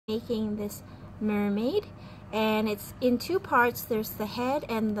Making this mermaid, and it's in two parts. There's the head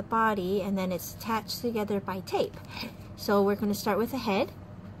and the body, and then it's attached together by tape. So we're going to start with the head.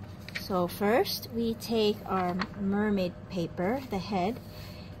 So first we take our mermaid paper, the head,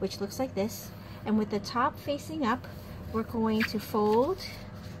 which looks like this, and with the top facing up, we're going to fold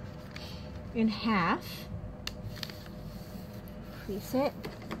in half, crease it,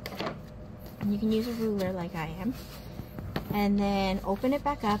 and you can use a ruler like I am, and then open it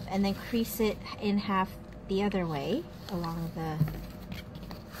back up and then crease it in half the other way along the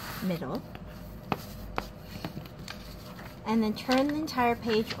middle, and then turn the entire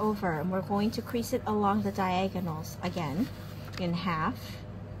page over, and we're going to crease it along the diagonals again in half.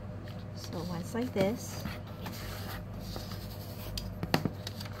 So once like this,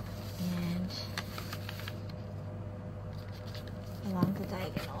 and along the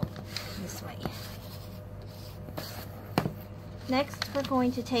diagonal this way. Next, we're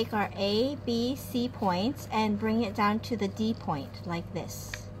going to take our A, B, C points and bring it down to the D point like this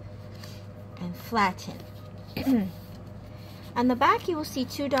and flatten. On the back, you will see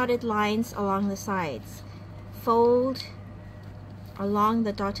two dotted lines along the sides. Fold along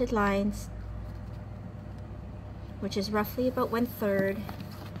the dotted lines, which is roughly about 1/3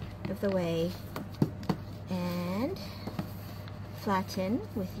 of the way, and flatten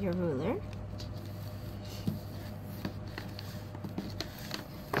with your ruler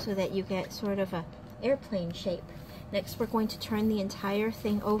so that you get sort of a airplane shape. Next, we're going to turn the entire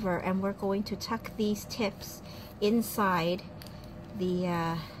thing over, and we're going to tuck these tips inside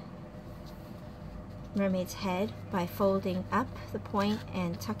the mermaid's head by folding up the point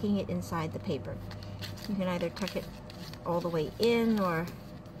and tucking it inside the paper. You can either tuck it all the way in or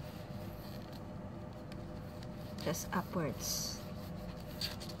just upwards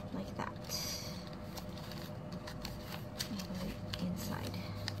like that. Inside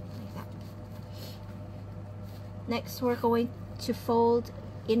like that. Next, we're going to fold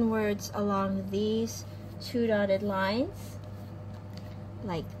inwards along these two dotted lines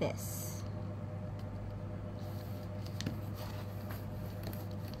like this.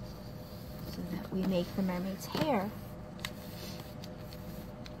 So that we make the mermaid's hair.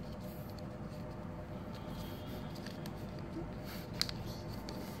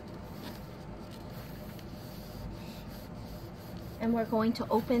 And we're going to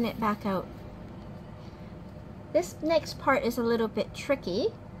open it back out. This next part is a little bit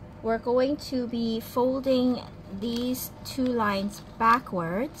tricky. We're going to be folding these two lines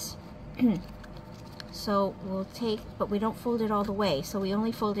backwards. So we'll take, but we don't fold it all the way, so we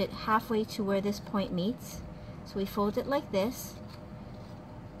only fold it halfway to where this point meets. So we fold it like this,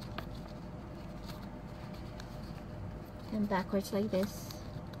 and backwards like this.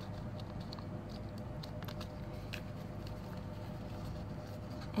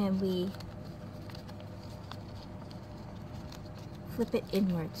 And we flip it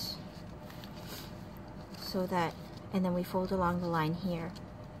inwards so that, and then we fold along the line here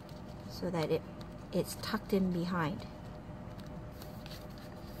so that it's tucked in behind.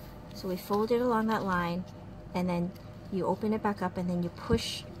 So we fold it along that line, and then you open it back up, and then you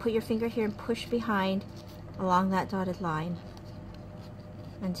push, put your finger here and push behind along that dotted line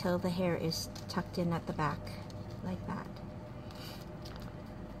until the hair is tucked in at the back like that.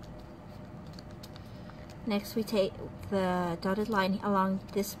 Next, we take the dotted line along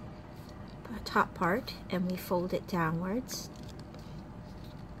this top part and we fold it downwards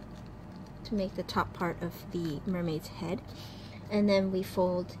to make the top part of the mermaid's head, and then we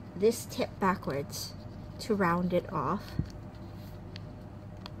fold this tip backwards to round it off,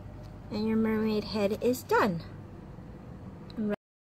 and your mermaid head is done.